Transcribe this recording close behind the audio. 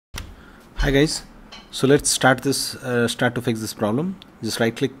Hi guys, so let's start to fix this problem. Just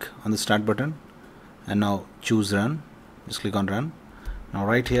right click on the start button and now choose run. Just click on run. Now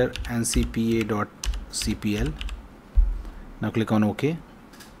right here ncpa.cpl. Now click on OK.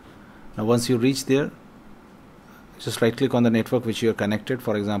 Now once you reach there, just right click on the network which you are connected.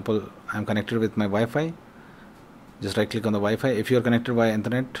 For example, I am connected with my Wi-Fi. Just right click on the Wi-Fi. If you are connected via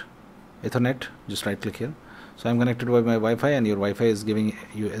Ethernet, just right click here. So I am connected by my Wi-Fi and your Wi-Fi is giving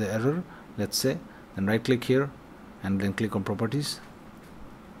you the error, let's say. Then right click here and then click on properties.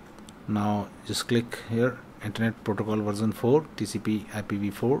 Now just click here, Internet Protocol version 4, TCP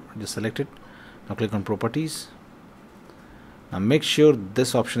IPv4, just select it. Now click on properties. Now make sure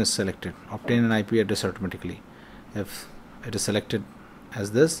this option is selected, obtain an IP address automatically. If it is selected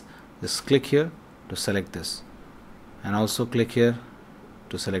as this, just click here to select this, and also click here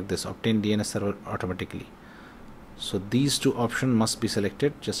to select this, obtain DNS server automatically. So these two options must be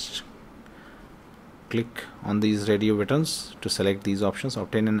selected. Just click on these radio buttons to select these options,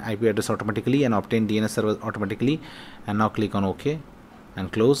 obtain an IP address automatically and obtain DNS server automatically, and now click on OK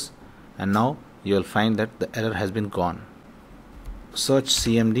and close, and now you will find that the error has been gone. Search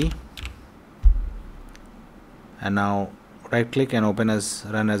CMD and now right click and open as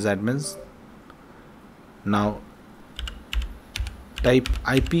run as admins. Now type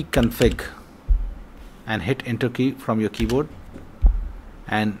ipconfig and hit enter key from your keyboard,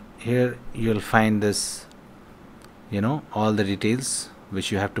 and here you'll find this, all the details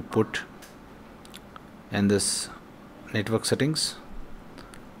which you have to put in this network settings.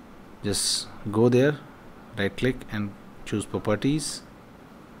 Just go there, right click and choose properties.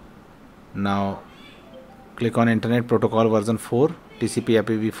 Now click on Internet Protocol version 4, TCP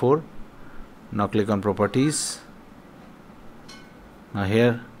IPv4. Now click on properties. Now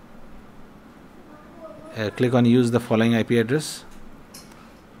here click on use the following IP address.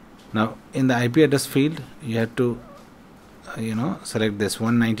 Now in the IP address field you have to select this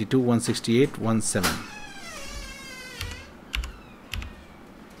 192.168.1.7.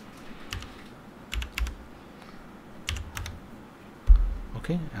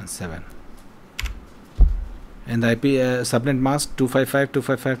 okay, and 7. And the IP subnet mask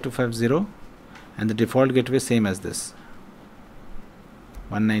 255.255.250, and the default gateway same as this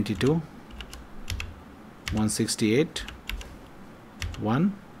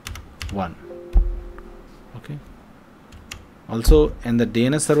 192.168.1.1. okay. Also in the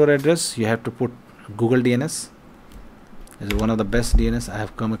DNS server address you have to put Google DNS. This is one of the best DNS I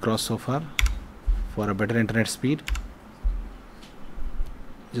have come across so far for a better internet speed.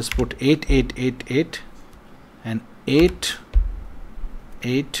 Just put 8888 and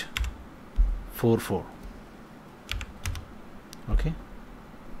 8844. okay,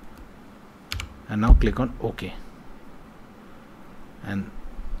 and now click on OK, and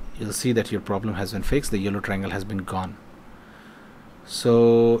you'll see that your problem has been fixed. The yellow triangle has been gone.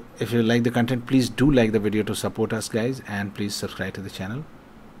 So if you like the content, please do like the video to support us guys, and please subscribe to the channel.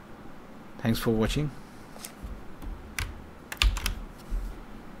 Thanks for watching.